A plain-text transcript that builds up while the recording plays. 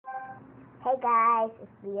Hey guys,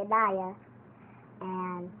 it's me, Anaya,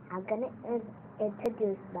 and I'm gonna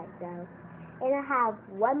introduce myself. And I have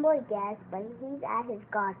one more guest, but he's at his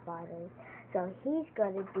godfather's, so he's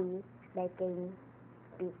gonna be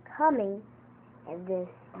coming in this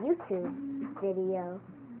YouTube video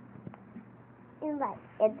in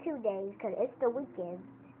 2 days, cause it's the weekend,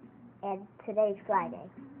 and today's Friday.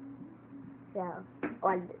 So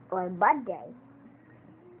on Monday,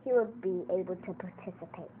 he will be able to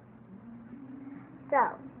participate. So,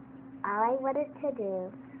 all I wanted to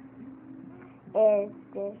do is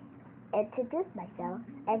just introduce myself,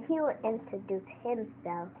 and he will introduce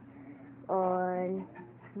himself on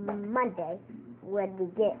Monday when we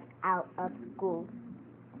get out of school.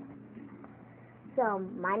 So,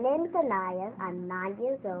 my name is Anaya. I'm 9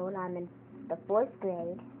 years old. I'm in the 4th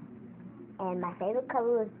grade, and my favorite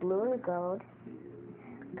color is blue and gold.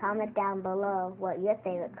 Comment down below what your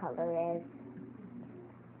favorite color is.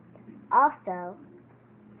 Also,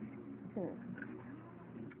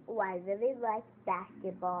 I really like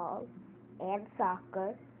basketball and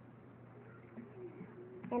soccer.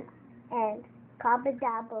 And comment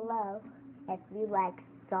down below if you like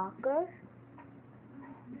soccer.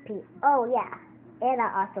 Oh yeah, and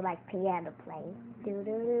I also like piano playing. Do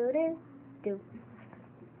do do do do.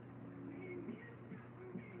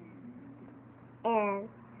 And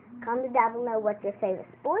comment down below what's your favorite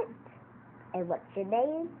sport and what your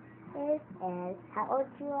name is and how old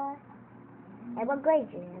you are and what grade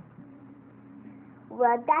you're in.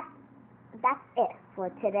 Well, that's it for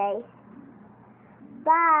today.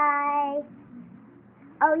 Bye.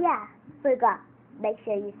 Oh yeah, forgot. Make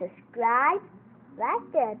sure you subscribe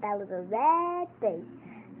right there, that little red thing.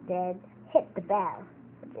 Then hit the bell,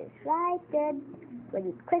 which is right there. When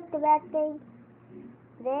you click the red thing,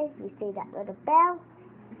 then you see that little bell.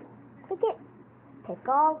 Click it. Take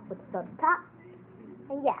off with the on top.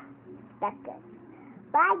 And yeah, that's good.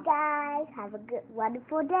 Bye guys. Have a good,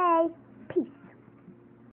 wonderful day. Peace.